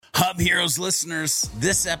Hub Heroes listeners,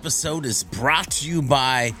 this episode is brought to you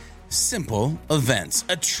by Simple Events,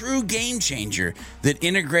 a true game changer that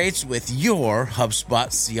integrates with your HubSpot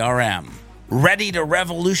CRM. Ready to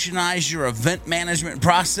revolutionize your event management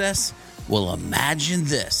process? Well, imagine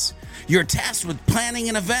this. You're tasked with planning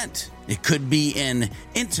an event. It could be an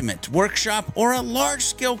intimate workshop or a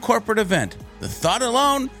large-scale corporate event. The thought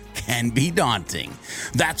alone can be daunting.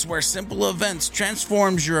 That's where Simple Events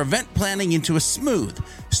transforms your event planning into a smooth,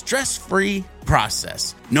 stress-free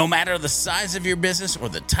process. No matter the size of your business or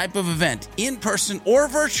the type of event, in-person or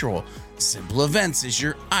virtual, Simple Events is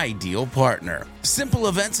your ideal partner. Simple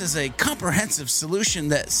Events is a comprehensive solution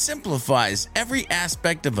that simplifies every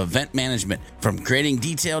aspect of event management, from creating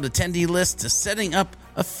detailed attendee lists to setting up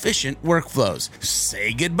efficient workflows.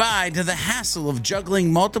 Say goodbye to the hassle of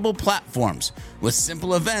juggling multiple platforms. With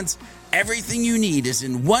Simple Events, everything you need is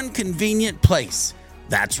in one convenient place.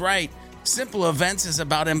 That's right. Simple Events is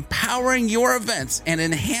about empowering your events and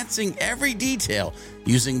enhancing every detail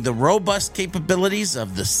using the robust capabilities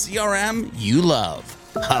of the CRM you love,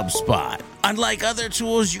 HubSpot. Unlike other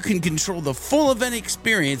tools, you can control the full event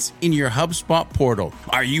experience in your HubSpot portal.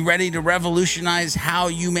 Are you ready to revolutionize how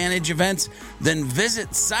you manage events? Then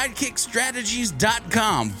visit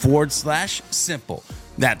sidekickstrategies.com/simple.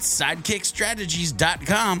 That's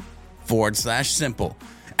sidekickstrategies.com/simple.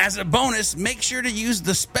 As a bonus, make sure to use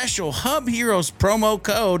the special Hub Heroes promo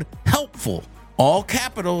code HELPFUL, all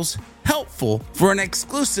capitals, HELPFUL, for an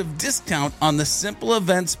exclusive discount on the Simple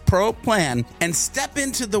Events Pro plan and step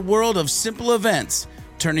into the world of Simple Events,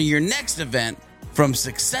 turning your next event from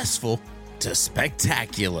successful to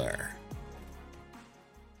spectacular.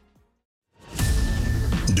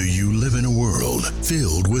 Do you live in a world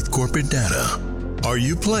filled with corporate data? Are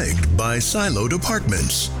you plagued by siloed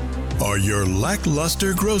departments? Are your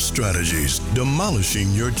lackluster growth strategies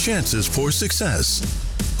demolishing your chances for success?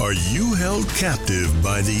 Are you held captive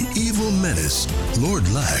by the evil menace, Lord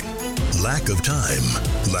Lack? Lack of time,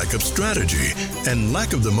 lack of strategy, and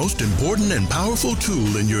lack of the most important and powerful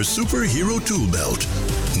tool in your superhero tool belt,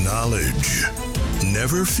 knowledge.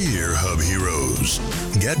 Never fear, Hub Heroes.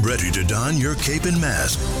 Get ready to don your cape and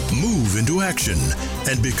mask, move into action,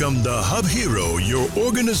 and become the Hub Hero your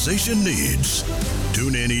organization needs.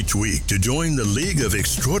 Tune in each week to join the League of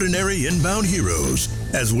Extraordinary Inbound Heroes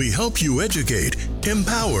as we help you educate,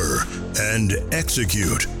 empower, and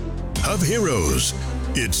execute. Hub Heroes,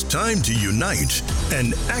 it's time to unite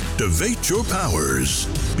and activate your powers.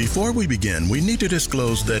 Before we begin, we need to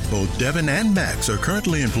disclose that both Devin and Max are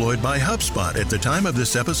currently employed by HubSpot at the time of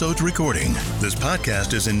this episode's recording. This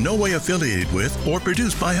podcast is in no way affiliated with or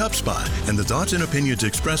produced by HubSpot, and the thoughts and opinions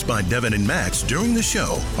expressed by Devin and Max during the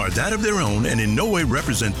show are that of their own and in no way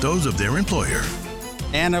represent those of their employer.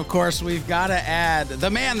 And of course, we've got to add the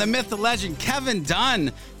man, the myth, the legend, Kevin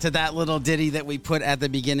Dunn, to that little ditty that we put at the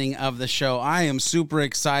beginning of the show. I am super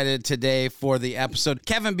excited today for the episode.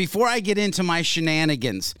 Kevin, before I get into my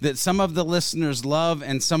shenanigans that some of the listeners love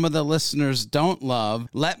and some of the listeners don't love,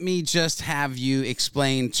 let me just have you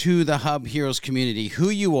explain to the Hub Heroes community who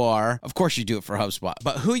you are. Of course, you do it for HubSpot,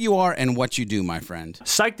 but who you are and what you do, my friend.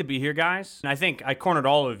 Psyched to be here, guys. I think I cornered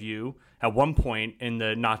all of you at one point in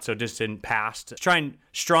the not-so-distant past, try and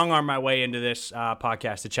strong-arm my way into this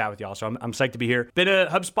podcast to chat with y'all. So I'm psyched to be here. Been a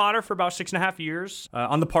HubSpotter for about 6.5 years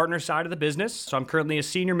on the partner side of the business. So I'm currently a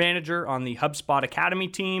senior manager on the HubSpot Academy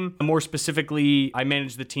team. More specifically, I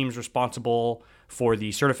manage the teams responsible for the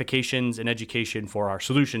certifications and education for our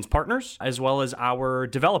solutions partners, as well as our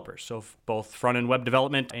developers. So both front-end web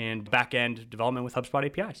development and back-end development with HubSpot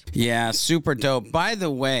APIs. Yeah, super dope. By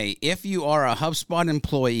the way, if you are a HubSpot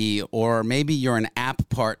employee, or maybe you're an app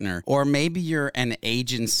partner, or maybe you're an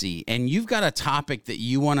agency, and you've got a topic that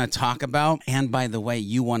you want to talk about, and by the way,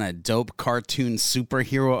 you want a dope cartoon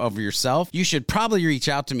superhero of yourself, you should probably reach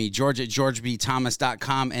out to me, George at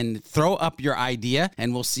georgebthomas.com, and throw up your idea,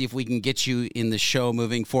 and we'll see if we can get you in the show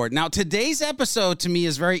moving forward. Now, today's episode to me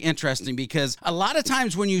is very interesting because a lot of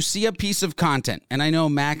times when you see a piece of content, and I know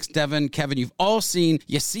Max, Devin, Kevin, you've all seen,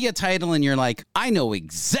 you see a title and you're like, I know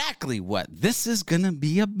exactly what this is going to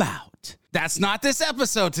be about. That's not this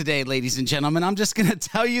episode today, ladies and gentlemen. I'm just going to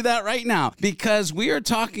tell you that right now because we are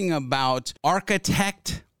talking about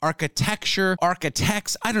architecture,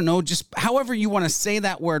 architects, I don't know, just however you want to say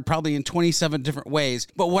that word, probably in 27 different ways.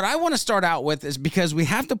 But what I want to start out with is because we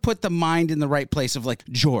have to put the mind in the right place of like,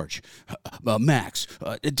 George, Max,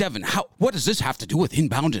 Devin, what does this have to do with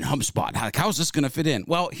inbound and HubSpot? How's this going to fit in?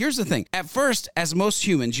 Well, here's the thing. At first, as most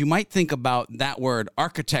humans, you might think about that word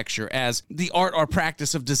architecture as the art or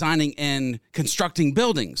practice of designing and constructing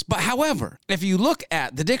buildings. But however, if you look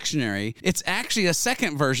at the dictionary, it's actually a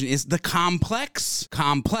second version is the complex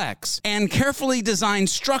complex and carefully designed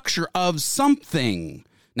structure of something.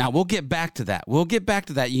 Now, we'll get back to that.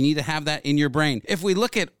 You need to have that in your brain. If we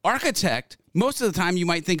look at architect, most of the time you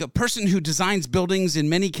might think a person who designs buildings in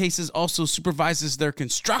many cases also supervises their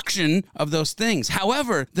construction of those things.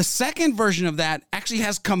 However, the second version of that actually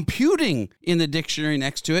has computing in the dictionary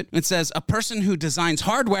next to it. It says a person who designs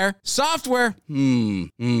hardware, software,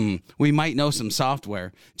 we might know some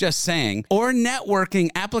software, just saying, or networking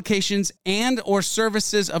applications and or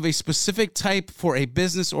services of a specific type for a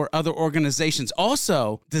business or other organizations.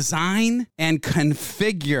 Also, design and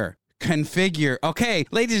configure. Okay,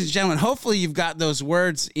 ladies and gentlemen, hopefully you've got those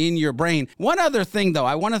words in your brain. One other thing, though,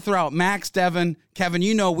 I want to throw out Max, Devin, Kevin,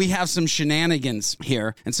 you know we have some shenanigans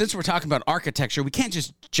here. And since we're talking about architecture, we can't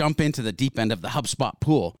just jump into the deep end of the HubSpot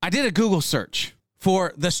pool. I did a Google search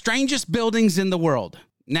for the strangest buildings in the world.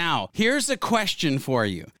 Now, here's a question for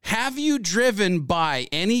you. Have you driven by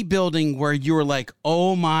any building where you were like,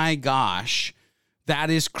 oh my gosh,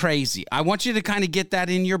 that is crazy? I want you to kind of get that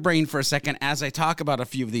in your brain for a second as I talk about a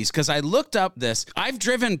few of these, because I looked up this. I've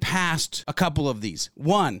driven past a couple of these.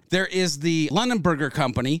 One, there is the London Burger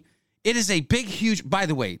Company. It is a big, huge, by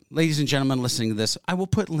the way, ladies and gentlemen listening to this, I will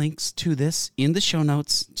put links to this in the show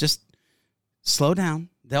notes. Just slow down.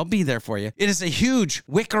 They'll be there for you. It is a huge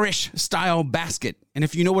Wickerish style basket. And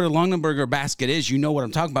if you know what a Longenberger basket is, you know what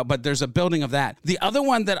I'm talking about, but there's a building of that. The other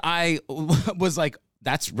one that I was like,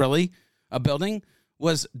 that's really a building,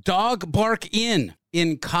 was Dog Bark Inn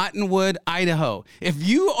in Cottonwood, Idaho. If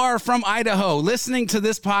you are from Idaho listening to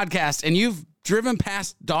this podcast and you've driven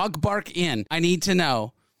past Dog Bark Inn, I need to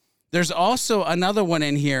know. There's also another one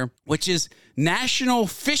in here, which is National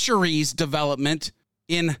Fisheries Development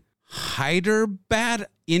in Hyderabad,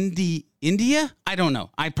 India? I don't know.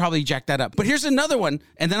 I probably jacked that up. But here's another one,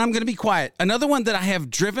 and then I'm going to be quiet. Another one that I have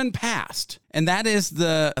driven past, and that is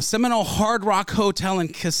the Seminole Hard Rock Hotel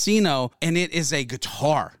and Casino, and it is a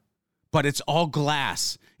guitar, but it's all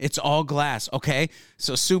glass. It's all glass, okay?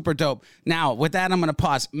 So super dope. Now, with that, I'm going to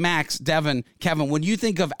pause. Max, Devin, Kevin, when you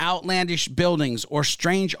think of outlandish buildings or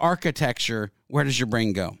strange architecture, where does your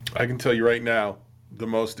brain go? I can tell you right now, the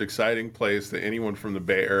most exciting place that anyone from the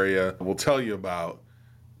Bay Area will tell you about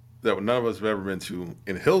that none of us have ever been to,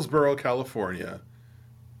 in Hillsborough, California,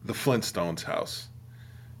 the Flintstones house.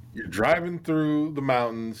 You're driving through the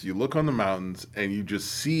mountains, you look on the mountains, and you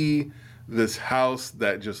just see this house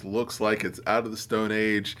that just looks like it's out of the Stone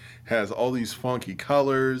Age, has all these funky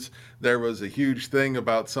colors. There was a huge thing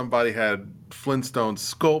about somebody had Flintstone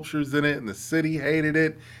sculptures in it, and the city hated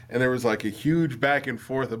it, and there was like a huge back and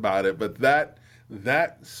forth about it, but that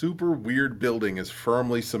super weird building is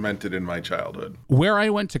firmly cemented in my childhood. Where I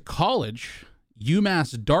went to college,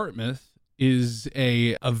 UMass Dartmouth, is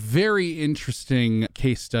a very interesting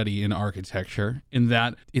case study in architecture in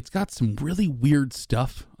that it's got some really weird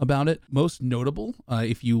stuff about it. Most notable,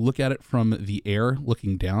 if you look at it from the air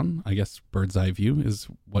looking down, I guess bird's eye view is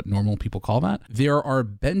what normal people call that, there are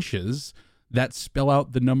benches that spell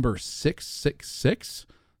out the number 666.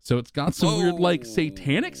 So it's got some weird like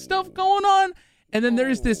satanic stuff going on. And then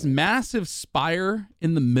there's this massive spire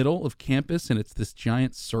in the middle of campus, and it's this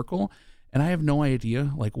giant circle. And I have no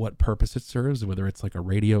idea like what purpose it serves, whether it's like a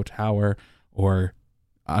radio tower or,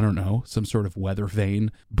 I don't know, some sort of weather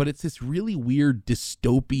vane. But it's this really weird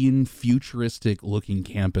dystopian, futuristic looking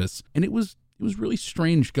campus. And it was really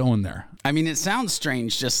strange going there. I mean, it sounds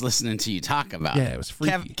strange just listening to you talk about it. Yeah, it was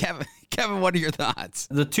freaky. Kevin, what are your thoughts?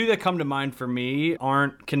 The two that come to mind for me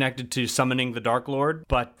aren't connected to summoning the Dark Lord.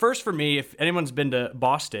 But first for me, if anyone's been to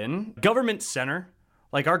Boston, Government Center,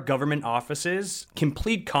 like our government offices,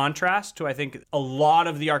 complete contrast to, I think, a lot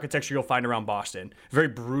of the architecture you'll find around Boston. Very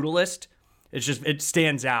brutalist. It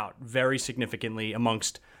stands out very significantly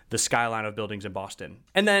amongst the skyline of buildings in Boston.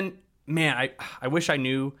 And then, man, I wish I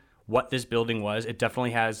knew what this building was. It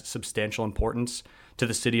definitely has substantial importance to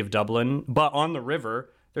the city of Dublin. But on the river,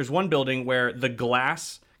 there's one building where the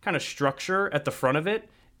glass kind of structure at the front of it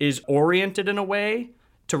is oriented in a way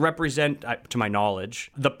to represent, to my knowledge,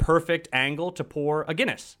 the perfect angle to pour a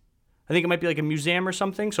Guinness. I think it might be like a museum or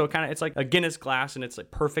something. So it's like a Guinness glass, and it's like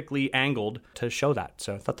perfectly angled to show that.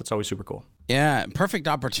 So I thought that's always super cool. Yeah, perfect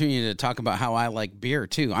opportunity to talk about how I like beer,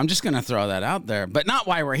 too. I'm just going to throw that out there, but not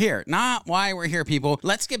why we're here. Not why we're here, people.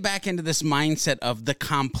 Let's get back into this mindset of the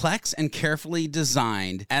complex and carefully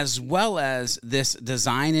designed, as well as this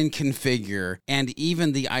design and configure, and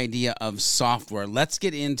even the idea of software. Let's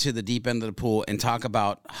get into the deep end of the pool and talk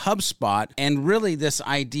about HubSpot and really this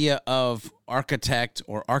idea of architect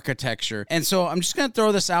or architecture. And so I'm just going to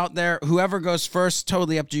throw this out there. Whoever goes first,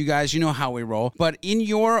 totally up to you guys. You know how we roll. But in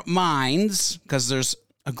your minds, because there's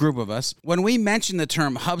a group of us, when we mention the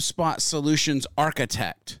term HubSpot Solutions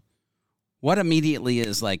Architect, what immediately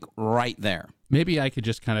is like right there? Maybe I could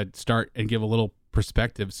just kind of start and give a little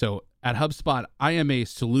perspective. So at HubSpot, I am a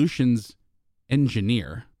solutions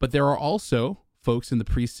engineer, but there are also folks in the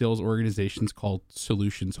pre-sales organizations called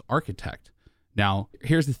solutions architect. Now,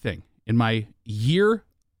 here's the thing. In my year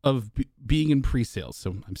of being in pre-sales,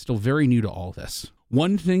 so I'm still very new to all this,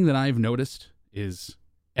 one thing that I've noticed is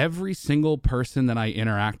every single person that I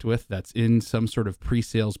interact with that's in some sort of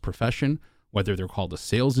pre-sales profession, whether they're called a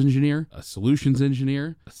sales engineer, a solutions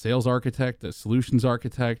engineer, a sales architect, a solutions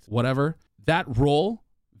architect, whatever, that role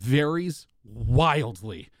varies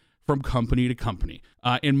wildly from company to company.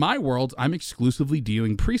 In my world, I'm exclusively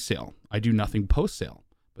doing pre-sale. I do nothing post-sale.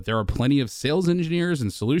 But there are plenty of sales engineers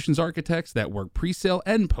and solutions architects that work pre-sale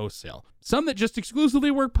and post-sale. Some that just exclusively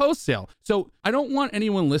work post-sale. So I don't want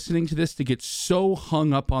anyone listening to this to get so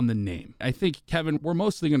hung up on the name. I think, Kevin, we're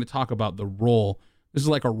mostly going to talk about the role. This is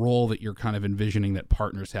like a role that you're kind of envisioning that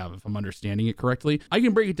partners have, if I'm understanding it correctly. I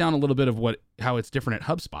can break it down a little bit of how it's different at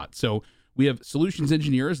HubSpot. So we have solutions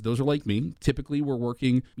engineers. Those are like me. Typically, we're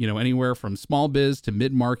working, anywhere from small biz to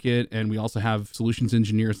mid-market. And we also have solutions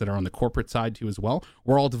engineers that are on the corporate side too as well.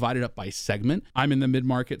 We're all divided up by segment. I'm in the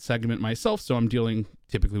mid-market segment myself, so I'm dealing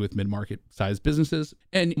typically with mid-market sized businesses.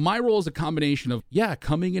 And my role is a combination of,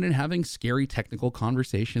 coming in and having scary technical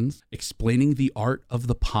conversations, explaining the art of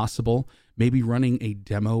the possible, maybe running a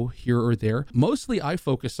demo here or there. Mostly I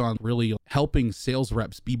focus on really helping sales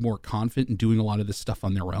reps be more confident in doing a lot of this stuff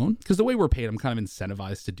on their own. Because the way we're paid, I'm kind of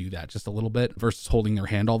incentivized to do that just a little bit versus holding their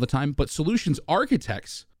hand all the time. But solutions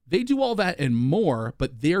architects, they do all that and more,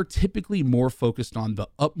 but they're typically more focused on the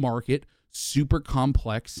upmarket, super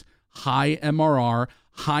complex, high MRR,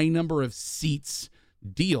 high number of seats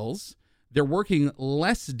deals. They're working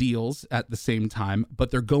less deals at the same time,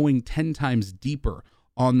 but they're going 10 times deeper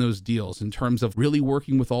on those deals in terms of really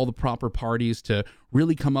working with all the proper parties to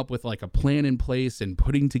really come up with like a plan in place and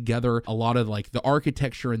putting together a lot of like the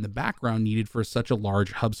architecture and the background needed for such a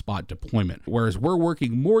large HubSpot deployment. Whereas we're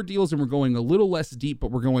working more deals and we're going a little less deep,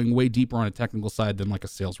 but we're going way deeper on a technical side than like a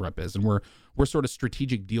sales rep is. And we're sort of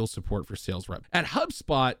strategic deal support for sales rep. At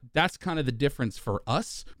HubSpot, that's kind of the difference for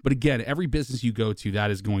us. But again, every business you go to,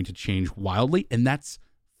 that is going to change wildly, and that's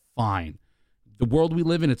fine. The world we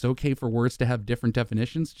live in, it's okay for words to have different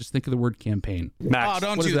definitions. Just think of the word campaign. Max,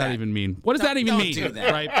 what does that even mean? What does that even mean? Do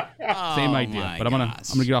that. Right? Same idea. But I'm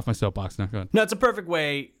gonna get off my soapbox now. Go ahead. No, it's a perfect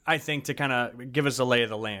way, I think, to kind of give us a lay of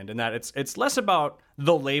the land, and that it's less about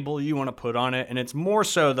the label you want to put on it, and it's more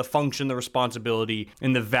so the function, the responsibility,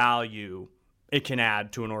 and the value it can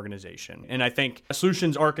add to an organization. And I think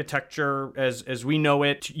solutions architecture, as we know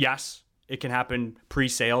it, yes, it can happen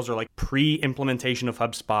pre-sales or like pre-implementation of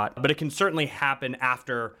HubSpot, but it can certainly happen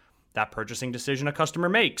after that purchasing decision a customer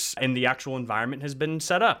makes and the actual environment has been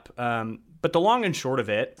set up. But the long and short of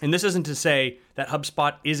it, and this isn't to say that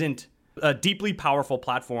HubSpot isn't a deeply powerful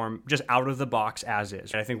platform just out of the box as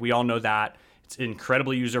is. I think we all know that. It's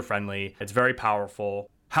incredibly user-friendly. It's very powerful.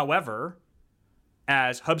 However,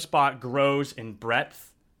 as HubSpot grows in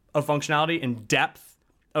breadth of functionality and depth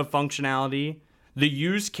of functionality, the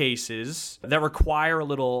use cases that require a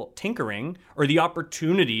little tinkering or the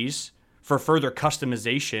opportunities for further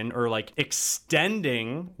customization or like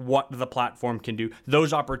extending what the platform can do,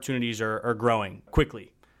 those opportunities are growing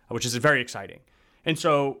quickly, which is very exciting. And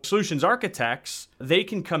so solutions architects, they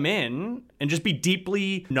can come in and just be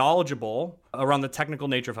deeply knowledgeable around the technical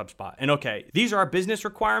nature of HubSpot. And okay, these are our business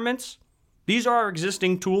requirements. These are our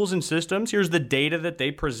existing tools and systems. Here's the data that they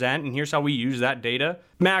present, and here's how we use that data.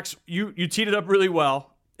 Max, you teed it up really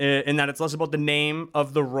well in that it's less about the name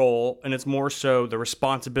of the role, and it's more so the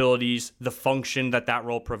responsibilities, the function that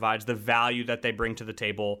role provides, the value that they bring to the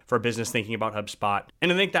table for a business thinking about HubSpot.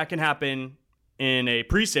 And I think that can happen in a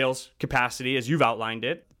pre-sales capacity, as you've outlined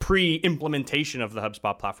it, pre-implementation of the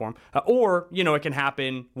HubSpot platform, or, it can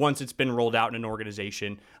happen once it's been rolled out in an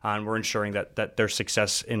organization and we're ensuring that there's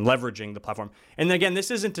success in leveraging the platform. And again, this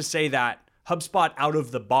isn't to say that HubSpot out of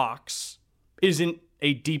the box isn't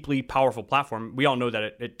a deeply powerful platform. We all know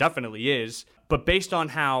that it definitely is, but based on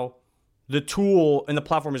how the tool and the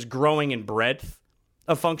platform is growing in breadth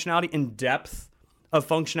of functionality, in depth of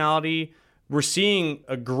functionality, we're seeing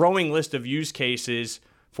a growing list of use cases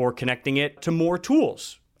for connecting it to more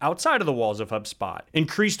tools outside of the walls of HubSpot.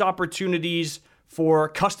 Increased opportunities for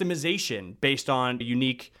customization based on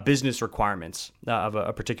unique business requirements of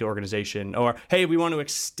a particular organization. Or, hey, we want to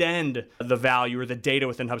extend the value or the data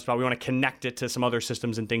within HubSpot. We want to connect it to some other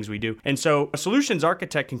systems and things we do. And so a solutions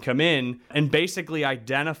architect can come in and basically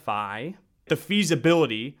identify the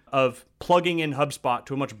feasibility of plugging in HubSpot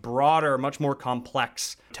to a much broader, much more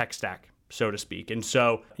complex tech stack, so to speak. And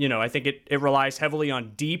so, I think it relies heavily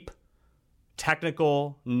on deep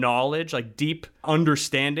technical knowledge, like deep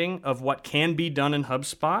understanding of what can be done in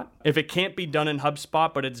HubSpot. If it can't be done in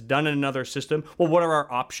HubSpot, but it's done in another system, well, what are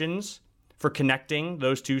our options for connecting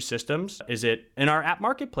those two systems? Is it in our app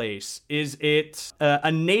marketplace? Is it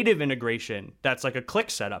a native integration that's like a click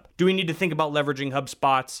setup? Do we need to think about leveraging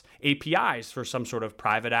HubSpot's APIs for some sort of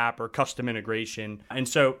private app or custom integration? And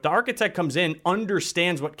so the architect comes in,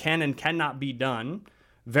 understands what can and cannot be done,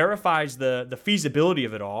 verifies the feasibility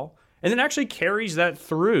of it all, and then actually carries that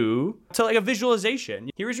through to like a visualization.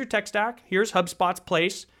 Here's your tech stack. Here's HubSpot's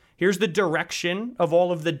place. Here's the direction of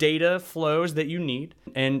all of the data flows that you need,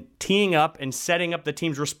 and teeing up and setting up the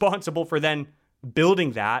teams responsible for then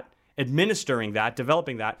building that, administering that,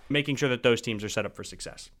 developing that, making sure that those teams are set up for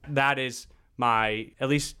success. That is my, at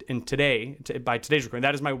least by today's recording,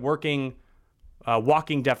 that is my walking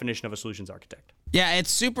definition of a solutions architect. Yeah,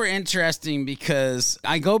 it's super interesting because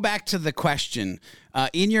I go back to the question.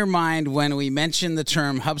 In your mind, when we mention the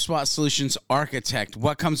term HubSpot Solutions Architect,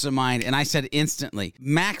 what comes to mind? And I said instantly,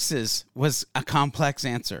 Max's was a complex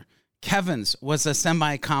answer. Kevin's was a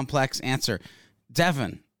semi-complex answer.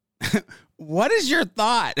 Devin, what is your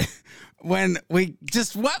thought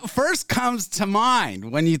what first comes to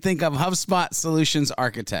mind when you think of HubSpot Solutions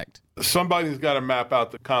Architect? Somebody's got to map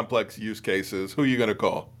out the complex use cases. Who are you going to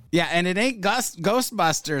call? Yeah, and it ain't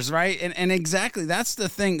Ghostbusters, right? And exactly, that's the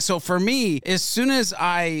thing. So for me, as soon as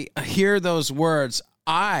I hear those words,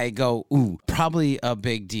 I go, ooh, probably a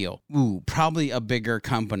big deal. Ooh, probably a bigger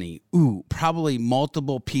company. Ooh, probably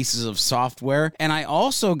multiple pieces of software. And I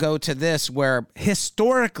also go to this where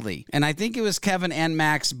historically, and I think it was Kevin and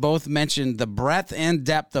Max both mentioned the breadth and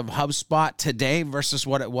depth of HubSpot today versus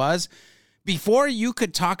what it was. Before you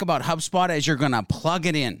could talk about HubSpot as you're going to plug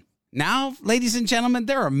it in. Now, ladies and gentlemen,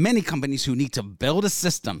 there are many companies who need to build a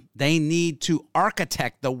system. They need to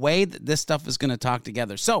architect the way that this stuff is going to talk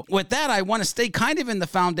together. So with that, I want to stay kind of in the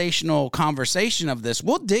foundational conversation of this.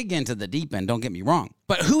 We'll dig into the deep end, don't get me wrong.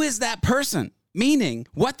 But who is that person? Meaning,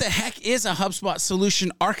 what the heck is a HubSpot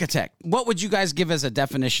solution architect? What would you guys give as a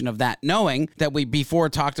definition of that? Knowing that we before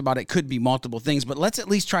talked about it could be multiple things, but let's at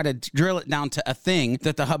least try to drill it down to a thing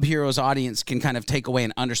that the HubHeroes audience can kind of take away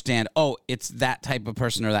and understand, oh, it's that type of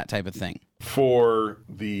person or that type of thing. For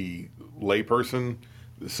the layperson,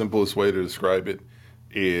 the simplest way to describe it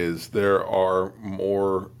is there are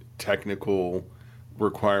more technical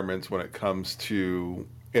requirements when it comes to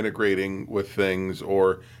integrating with things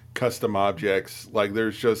or custom objects. Like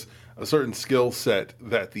there's just a certain skill set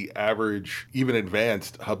that the average, even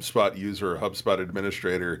advanced HubSpot user or HubSpot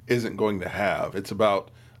administrator isn't going to have. It's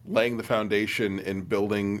about laying the foundation and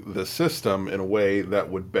building the system in a way that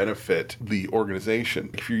would benefit the organization.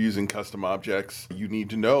 If you're using custom objects, you need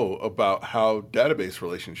to know about how database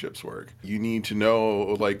relationships work. You need to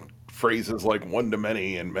know like phrases like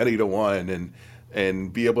one-to-many and many-to-one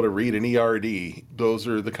and be able to read an ERD. Those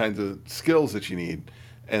are the kinds of skills that you need.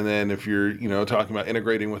 And then if you're, talking about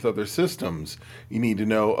integrating with other systems, you need to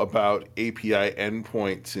know about API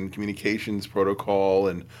endpoints and communications protocol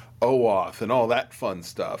and OAuth and all that fun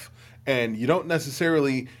stuff. And you don't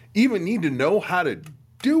necessarily even need to know how to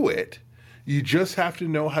do it. You just have to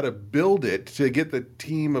know how to build it to get the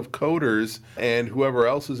team of coders and whoever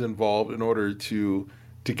else is involved in order to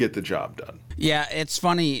get the job done. Yeah, it's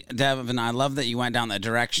funny, Devin. I love that you went down that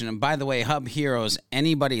direction. And by the way, HubHeroes,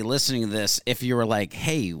 anybody listening to this, if you were like,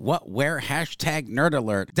 hey, where, #nerd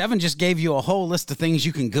alert, Devin just gave you a whole list of things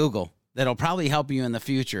you can Google that'll probably help you in the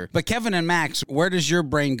future. But Kevin and Max, where does your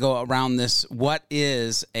brain go around this? What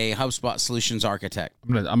is a HubSpot solutions architect?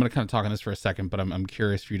 I'm gonna kind of talk on this for a second, but I'm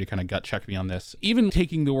curious for you to kind of gut check me on this. Even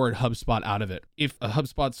taking the word HubSpot out of it, if a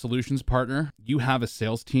HubSpot solutions partner, you have a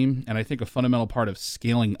sales team, and I think a fundamental part of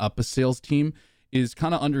scaling up a sales team is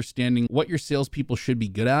kind of understanding what your salespeople should be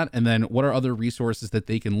good at, and then what are other resources that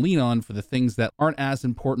they can lean on for the things that aren't as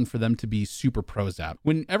important for them to be super pros at.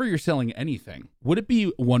 Whenever you're selling anything, would it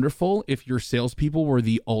be wonderful if your salespeople were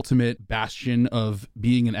the ultimate bastion of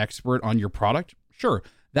being an expert on your product? Sure,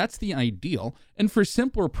 that's the ideal. And for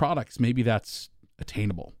simpler products, maybe that's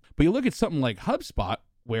attainable. But you look at something like HubSpot,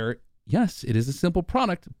 where yes, it is a simple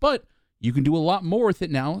product, but you can do a lot more with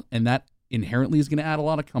it now, and that inherently is going to add a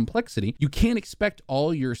lot of complexity. You can't expect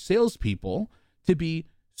all your salespeople to be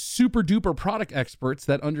super duper product experts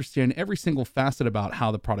that understand every single facet about how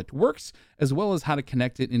the product works, as well as how to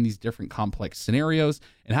connect it in these different complex scenarios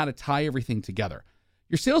and how to tie everything together.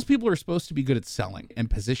 Your salespeople are supposed to be good at selling and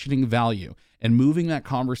positioning value and moving that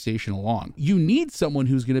conversation along. You need someone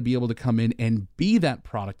who's going to be able to come in and be that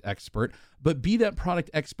product expert, but be that product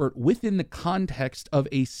expert within the context of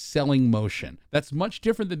a selling motion. That's much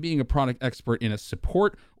different than being a product expert in a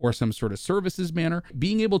support or some sort of services manner.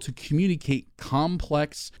 Being able to communicate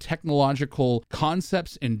complex technological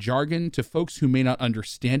concepts and jargon to folks who may not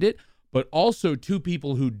understand it, but also to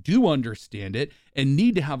people who do understand it and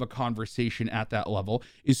need to have a conversation at that level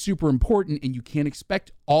is super important. And you can't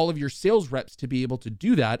expect all of your sales reps to be able to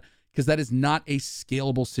do that, because that is not a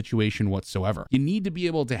scalable situation whatsoever. You need to be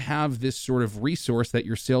able to have this sort of resource that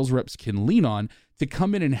your sales reps can lean on to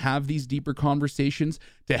come in and have these deeper conversations,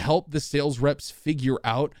 to help the sales reps figure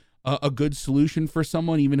out a good solution for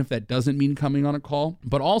someone, even if that doesn't mean coming on a call,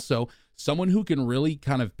 but also someone who can really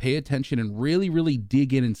kind of pay attention and really, really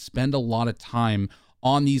dig in and spend a lot of time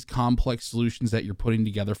on these complex solutions that you're putting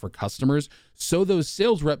together for customers, so those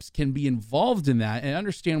sales reps can be involved in that and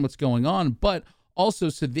understand what's going on, but also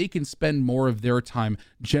so they can spend more of their time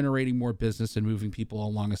generating more business and moving people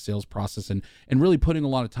along a sales process, and really putting a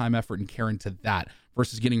lot of time, effort, and care into that,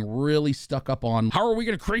 versus getting really stuck up on how are we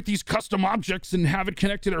going to create these custom objects and have it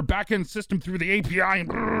connect to their backend system through the API.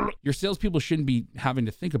 And your salespeople shouldn't be having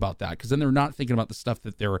to think about that, because then they're not thinking about the stuff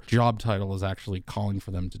that their job title is actually calling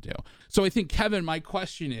for them to do. So I think, Kevin, my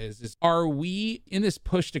question is are we in this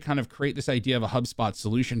push to kind of create this idea of a HubSpot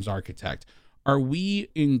solutions architect? Are we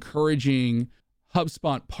encouraging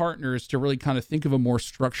HubSpot partners to really kind of think of a more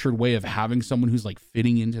structured way of having someone who's like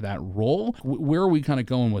fitting into that role? Where are we kind of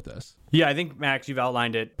going with this? Yeah, I think, Max, you've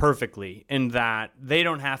outlined it perfectly in that they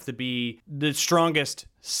don't have to be the strongest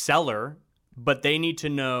seller, but they need to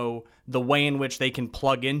know the way in which they can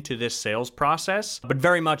plug into this sales process, but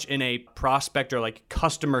very much in a prospect or like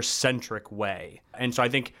customer-centric way. And so I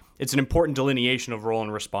think it's an important delineation of role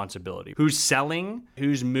and responsibility. Who's selling,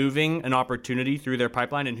 who's moving an opportunity through their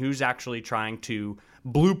pipeline, and who's actually trying to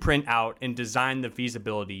blueprint out and design the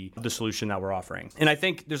feasibility of the solution that we're offering. And I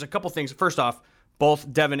think there's a couple things. First off,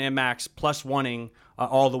 both Devin and Max plus oneing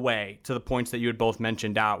all the way to the points that you had both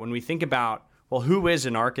mentioned out. When we think about, well, who is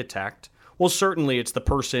an architect? Well, certainly it's the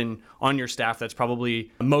person on your staff that's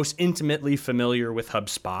probably most intimately familiar with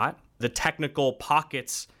HubSpot, the technical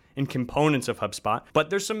pockets and components of HubSpot, but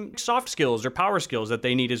there's some soft skills or power skills that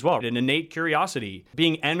they need as well. An innate curiosity,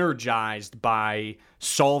 being energized by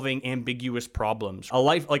solving ambiguous problems, a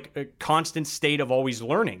life like a constant state of always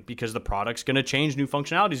learning, because the product's going to change, new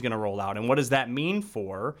functionality is going to roll out. And what does that mean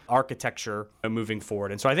for architecture moving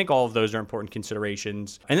forward? And so I think all of those are important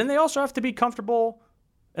considerations. And then they also have to be comfortable,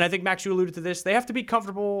 and I think, Max, you alluded to this, they have to be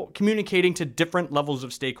comfortable communicating to different levels of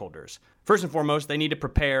stakeholders. First and foremost, they need to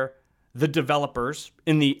prepare the developers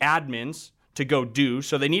and the admins to go do.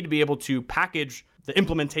 So they need to be able to package the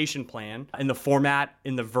implementation plan in the format,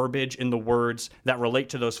 in the verbiage, in the words that relate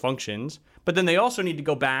to those functions. But then they also need to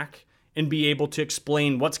go back and be able to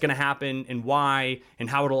explain what's going to happen and why and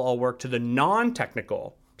how it'll all work to the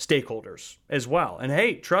non-technical stakeholders as well. And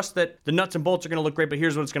hey, trust that the nuts and bolts are going to look great, but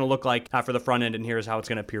here's what it's going to look like for the front end, and here's how it's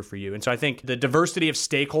going to appear for you. And so I think the diversity of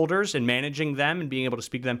stakeholders and managing them and being able to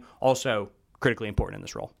speak to them also critically important in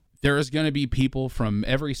this role. There is going to be people from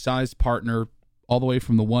every size partner, all the way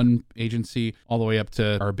from the one agency, all the way up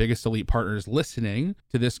to our biggest elite partners listening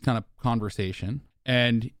to this kind of conversation.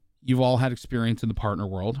 And you've all had experience in the partner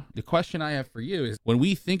world. The question I have for you is, when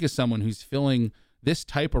we think of someone who's filling this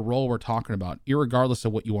type of role we're talking about, irregardless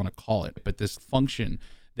of what you want to call it, but this function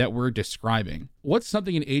that we're describing, what's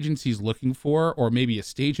something an agency is looking for, or maybe a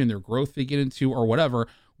stage in their growth they get into or whatever,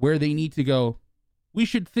 where they need to go, we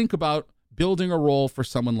should think about building a role for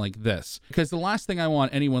someone like this? Because the last thing I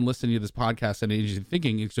want anyone listening to this podcast and agency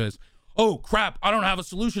thinking is just, oh crap, I don't have a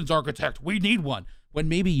solutions architect, we need one, when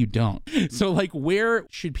maybe you don't. So like, where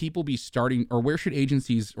should people be starting, or where should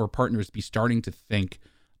agencies or partners be starting to think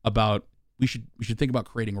about, we should think about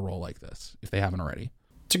creating a role like this if they haven't already?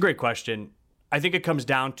 It's a great question. I think it comes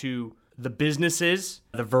down to the businesses,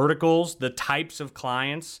 the verticals, the types of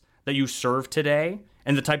clients that you serve today,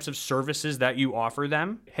 and the types of services that you offer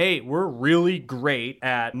them. Hey, we're really great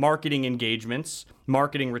at marketing engagements,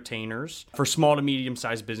 marketing retainers for small to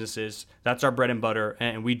medium-sized businesses. That's our bread and butter,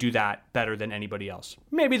 and we do that better than anybody else.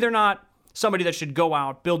 Maybe they're not somebody that should go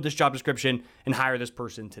out, build this job description, and hire this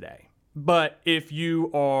person today. But if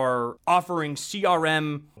you are offering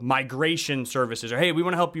CRM migration services, or hey, we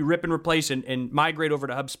want to help you rip and replace and migrate over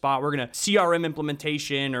to HubSpot, we're going to CRM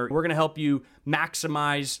implementation, or we're going to help you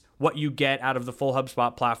maximize what you get out of the full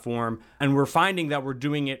HubSpot platform. And we're finding that we're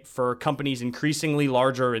doing it for companies increasingly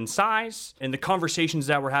larger in size. And the conversations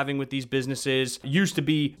that we're having with these businesses used to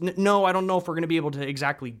be, no, I don't know if we're going to be able to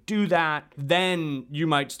exactly do that. Then you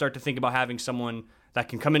might start to think about having someone that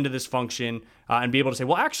can come into this function and be able to say,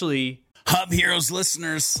 well, actually... HubHeroes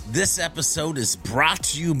listeners, this episode is brought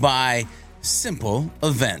to you by Simple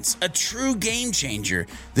Events, a true game changer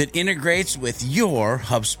that integrates with your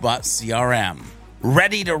HubSpot CRM.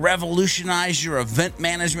 Ready to revolutionize your event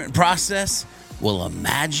management process? Well,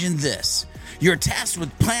 imagine this. You're tasked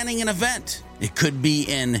with planning an event. It could be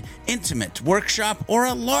an intimate workshop or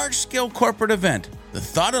a large-scale corporate event. The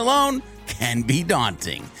thought alone can be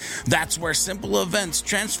daunting. That's where Simple Events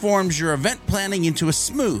transforms your event planning into a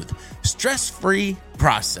smooth, stress-free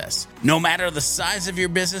process. No matter the size of your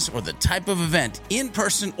business or the type of event, in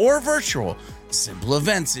person or virtual, Simple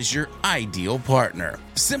Events is your ideal partner.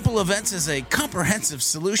 Simple Events is a comprehensive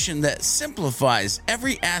solution that simplifies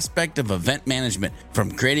every aspect of event management,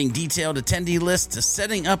 from creating detailed attendee lists to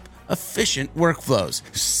setting up efficient workflows.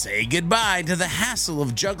 Say goodbye to the hassle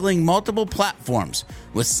of juggling multiple platforms.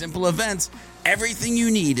 With Simple Events, everything you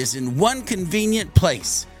need is in one convenient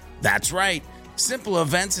place. That's right. Simple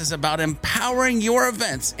Events is about empowering your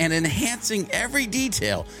events and enhancing every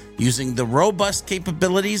detail using the robust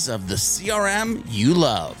capabilities of the CRM you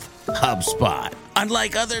love, HubSpot.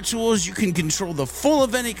 Unlike other tools, you can control the full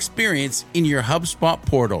event experience in your HubSpot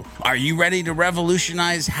portal. Are you ready to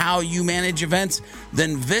revolutionize how you manage events?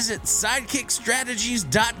 Then visit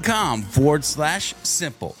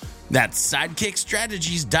sidekickstrategies.com/simple. That's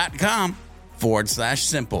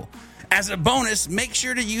sidekickstrategies.com/simple. As a bonus, make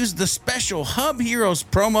sure to use the special HubHeroes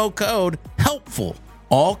promo code HELPFUL,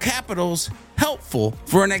 all capitals, HELPFUL,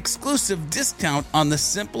 for an exclusive discount on the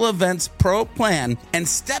Simple Events Pro plan and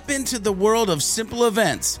step into the world of Simple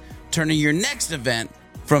Events, turning your next event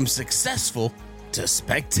from successful to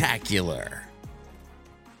spectacular.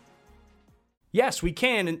 Yes, we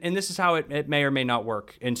can, and this is how it may or may not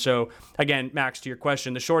work. And so, again, Max, to your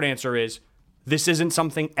question, the short answer is this isn't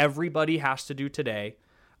something everybody has to do today.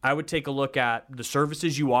 I would take a look at the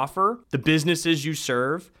services you offer, the businesses you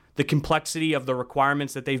serve, the complexity of the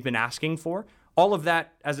requirements that they've been asking for, all of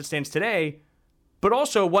that as it stands today, but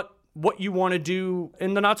also what you want to do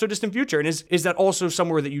in the not so distant future. And is that also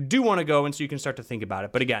somewhere that you do want to go, and so you can start to think about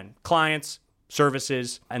it. But again, clients,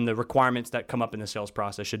 services, and the requirements that come up in the sales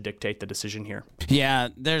process should dictate the decision here. Yeah,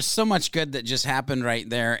 there's so much good that just happened right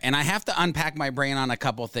there. And I have to unpack my brain on a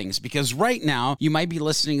couple things, because right now you might be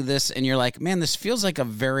listening to this and you're like, man, this feels like a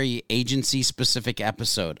very agency-specific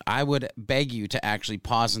episode. I would beg you to actually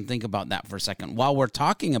pause and think about that for a second. While we're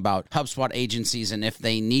talking about HubSpot agencies and if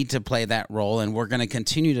they need to play that role, and we're going to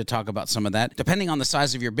continue to talk about some of that, depending on the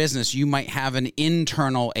size of your business, you might have an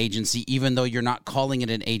internal agency, even though you're not calling it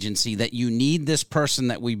an agency, that you need this person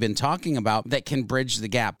that we've been talking about that can bridge the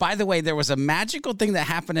gap. By the way, there was a magical thing that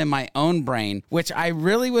happened in my own brain, which I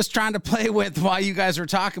really was trying to play with while you guys were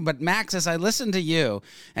talking. But Max, as I listened to you,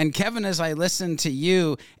 and Kevin, as I listened to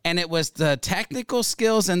you, and it was the technical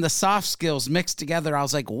skills and the soft skills mixed together, I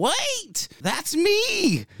was like, wait, that's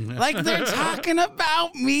me. Like, they're talking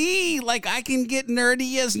about me. Like, I can get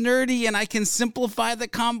nerdy as nerdy, and I can simplify the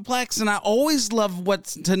complex. And I always love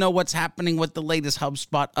to know what's happening with the latest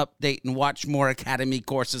HubSpot update and watch more Academy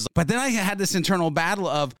courses. But then I had this internal battle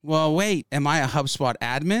of, well, wait, am I a HubSpot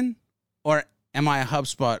admin or am I a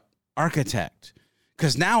HubSpot architect?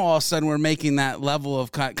 Because now all of a sudden we're making that level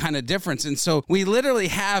of kind of difference. And so we literally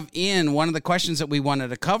have in one of the questions that we wanted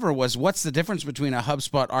to cover was, what's the difference between a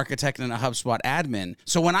HubSpot architect and a HubSpot admin?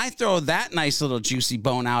 So when I throw that nice little juicy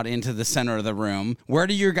bone out into the center of the room, where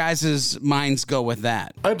do your guys' minds go with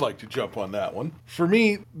that? I'd like to jump on that one. For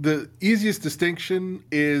me, the easiest distinction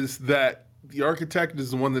is that the architect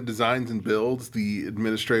is the one that designs and builds. The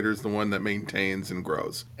administrator is the one that maintains and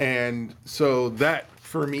grows. And so that,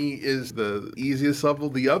 for me, is the easiest level.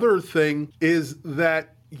 The other thing is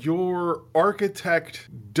that your architect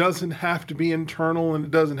doesn't have to be internal, and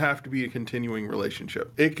it doesn't have to be a continuing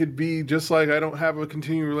relationship. It could be just like I don't have a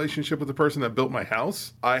continuing relationship with the person that built my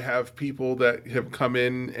house. I have people that have come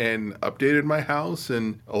in and updated my house,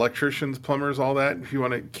 and electricians, plumbers, all that, if you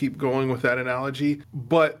want to keep going with that analogy.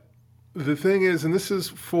 But the thing is, and this is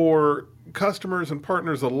for customers and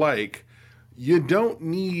partners alike, you don't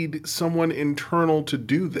need someone internal to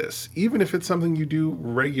do this, even if it's something you do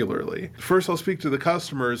regularly. First, I'll speak to the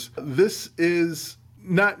customers. This is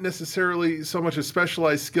not necessarily so much a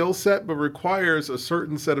specialized skill set, but requires a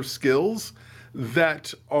certain set of skills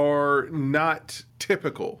that are not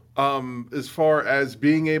typical, as far as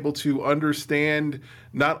being able to understand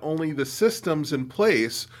not only the systems in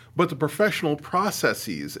place, but the professional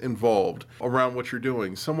processes involved around what you're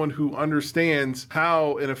doing. Someone who understands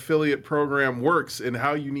how an affiliate program works and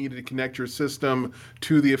how you need to connect your system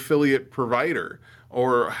to the affiliate provider,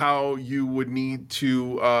 or how you would need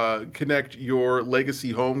to connect your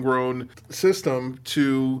legacy homegrown system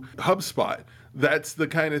to HubSpot. That's the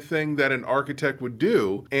kind of thing that an architect would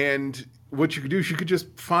do. And what you could do is you could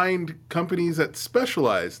just find companies that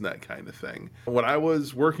specialize in that kind of thing. When I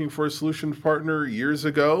was working for a solutions partner years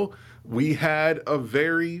ago, we had a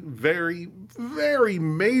very, very, very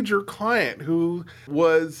major client who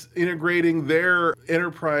was integrating their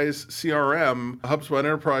enterprise CRM, HubSpot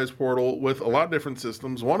Enterprise Portal, with a lot of different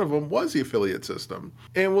systems. One of them was the affiliate system.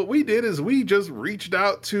 And what we did is we just reached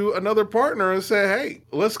out to another partner and said, hey,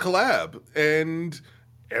 let's collab. And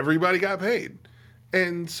everybody got paid.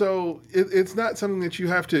 And so it's not something that you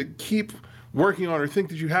have to keep working on or think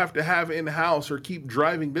that you have to have in-house or keep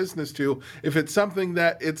driving business to. If it's something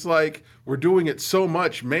that it's like, we're doing it so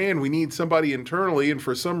much, man, we need somebody internally, and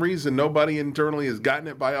for some reason nobody internally has gotten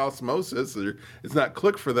it by osmosis, or it's not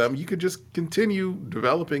clicked for them, you could just continue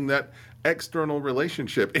developing that external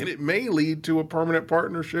relationship, and it may lead to a permanent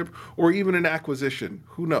partnership or even an acquisition.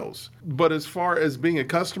 Who knows? But as far as being a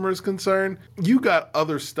customer is concerned, you got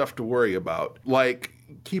other stuff to worry about, like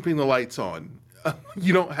keeping the lights on.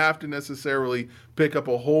 You don't have to necessarily pick up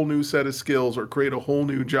a whole new set of skills or create a whole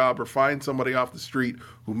new job or find somebody off the street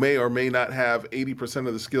who may or may not have 80%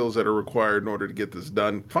 of the skills that are required in order to get this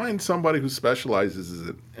done. Find somebody who specializes in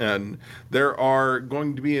it. And there are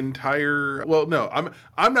going to be I'm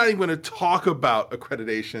not even going to talk about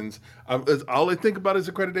accreditations. All I think about is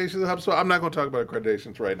accreditations at HubSpot. I'm not going to talk about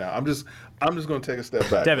accreditations right now. I'm just going to take a step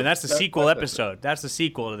back. Devin, that's the sequel episode. That's the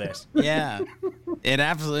sequel to this. Yeah, it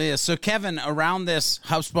absolutely is. So, Kevin, around this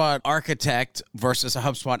HubSpot architect versus a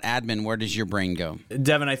HubSpot admin, where does your brain go?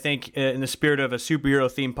 Devin, I think in the spirit of a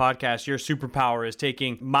superhero-themed podcast, your superpower is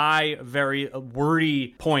taking my very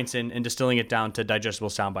wordy points and distilling it down to digestible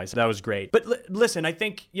sound bites. That was great. But listen, I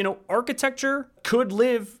think, architecture could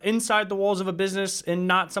live inside the walls of a business and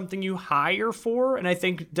not something you hire for. And I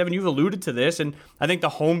think, Devin, you've alluded to this, and I think the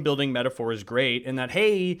home building metaphor is great in that,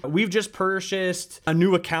 hey, we've just purchased a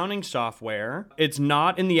new accounting software. It's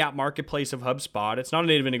not in the app marketplace of HubSpot. It's not a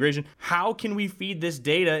native integration. How can we feed this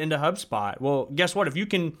data into HubSpot? Well, guess what? If you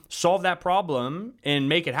can solve that problem and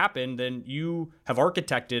make it happen, then you have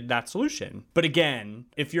architected that solution. But again,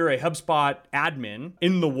 if you're a HubSpot admin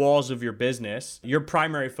in the walls of your business, your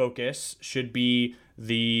primary focus should be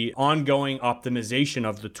the ongoing optimization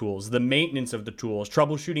of the tools, the maintenance of the tools,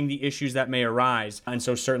 troubleshooting the issues that may arise. And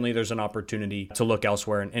so certainly there's an opportunity to look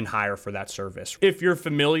elsewhere and hire for that service. If you're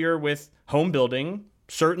familiar with home building,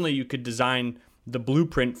 certainly you could design the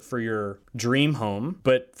blueprint for your dream home.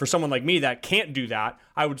 But for someone like me that can't do that,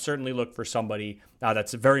 I would certainly look for somebody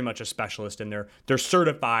that's very much a specialist, and they're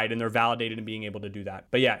certified and they're validated in being able to do that.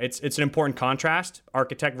 But yeah, it's an important contrast,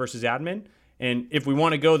 architect versus admin. And if we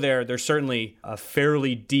want to go there, there's certainly a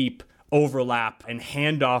fairly deep overlap and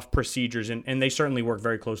handoff procedures, and they certainly work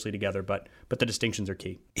very closely together, but the distinctions are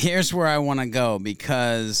key. Here's where I want to go,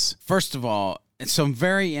 because first of all, some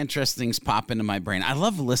very interesting things pop into my brain. I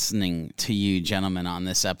love listening to you gentlemen on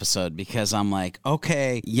this episode, because I'm like,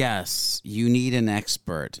 okay, yes, you need an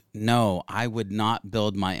expert. No, I would not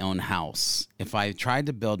build my own house. If I tried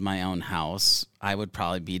to build my own house, I would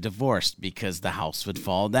probably be divorced because the house would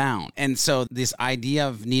fall down. And so this idea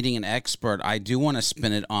of needing an expert, I do want to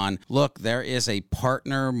spin it on, look, there is a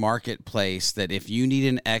partner marketplace that if you need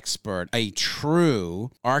an expert, a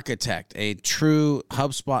true architect, a true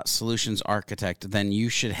HubSpot solutions architect, then you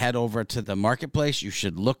should head over to the marketplace. You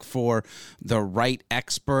should look for the right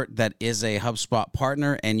expert that is a HubSpot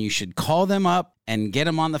partner, and you should call them up and get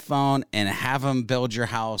them on the phone and have them build your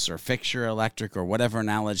house or fix your electric or whatever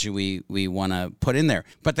analogy we want to put in there.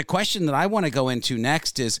 But the question that I want to go into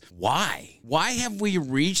next is why? Why have we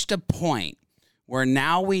reached a point where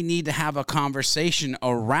now we need to have a conversation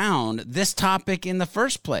around this topic in the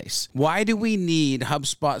first place? Why do we need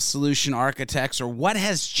HubSpot solution architects, or what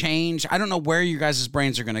has changed? I don't know where you guys'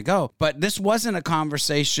 brains are going to go, but this wasn't a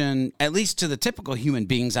conversation, at least to the typical human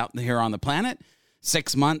beings out here on the planet,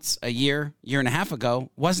 6 months, a year and a half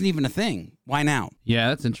ago wasn't even a thing. Why now? Yeah,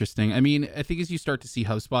 that's interesting. I mean, I think as you start to see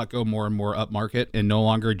HubSpot go more and more upmarket and no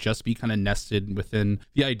longer just be kind of nested within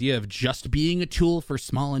the idea of just being a tool for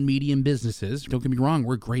small and medium businesses. Don't get me wrong,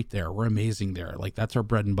 we're great there. We're amazing there. Like, that's our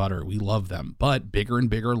bread and butter. We love them. But bigger and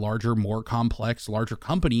bigger, larger, more complex, larger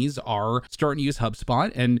companies are starting to use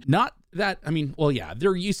HubSpot, and not that, I mean, well, yeah,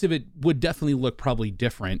 their use of it would definitely look probably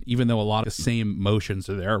different, even though a lot of the same motions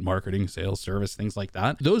are there, marketing, sales, service, things like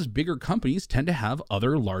that. Those bigger companies tend to have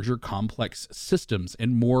other larger complex systems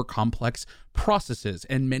and more complex processes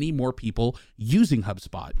and many more people using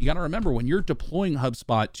HubSpot. You got to remember, when you're deploying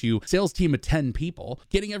HubSpot to a sales team of 10 people,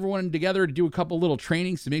 getting everyone together to do a couple little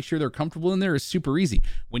trainings to make sure they're comfortable in there is super easy.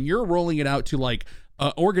 When you're rolling it out to like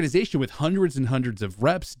organization with hundreds and hundreds of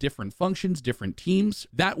reps, different functions, different teams.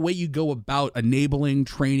 That way you go about enabling,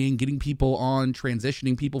 training, getting people on,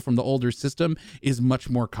 transitioning people from the older system is much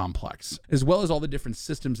more complex, as well as all the different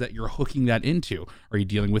systems that you're hooking that into. Are you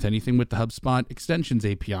dealing with anything with the HubSpot Extensions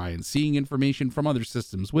API and seeing information from other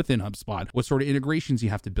systems within HubSpot? What sort of integrations you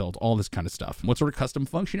have to build, all this kind of stuff. What sort of custom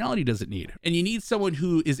functionality does it need? And you need someone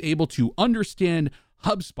who is able to understand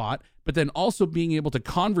HubSpot, but then also being able to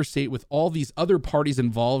conversate with all these other parties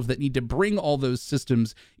involved that need to bring all those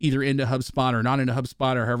systems either into HubSpot or not into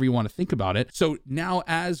HubSpot, or however you want to think about it. So now,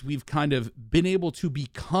 as we've kind of been able to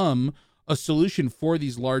become a solution for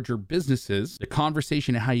these larger businesses, the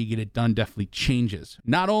conversation and how you get it done definitely changes.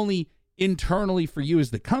 Not only internally for you as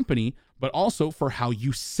the company, but also for how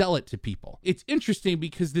you sell it to people. It's interesting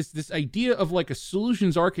because this idea of like a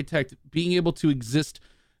solutions architect being able to exist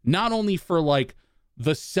not only for like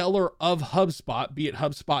the seller of HubSpot, be it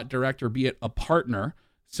HubSpot direct or be it a partner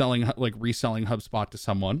selling, like reselling HubSpot to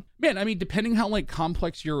someone. Man, I mean, depending how like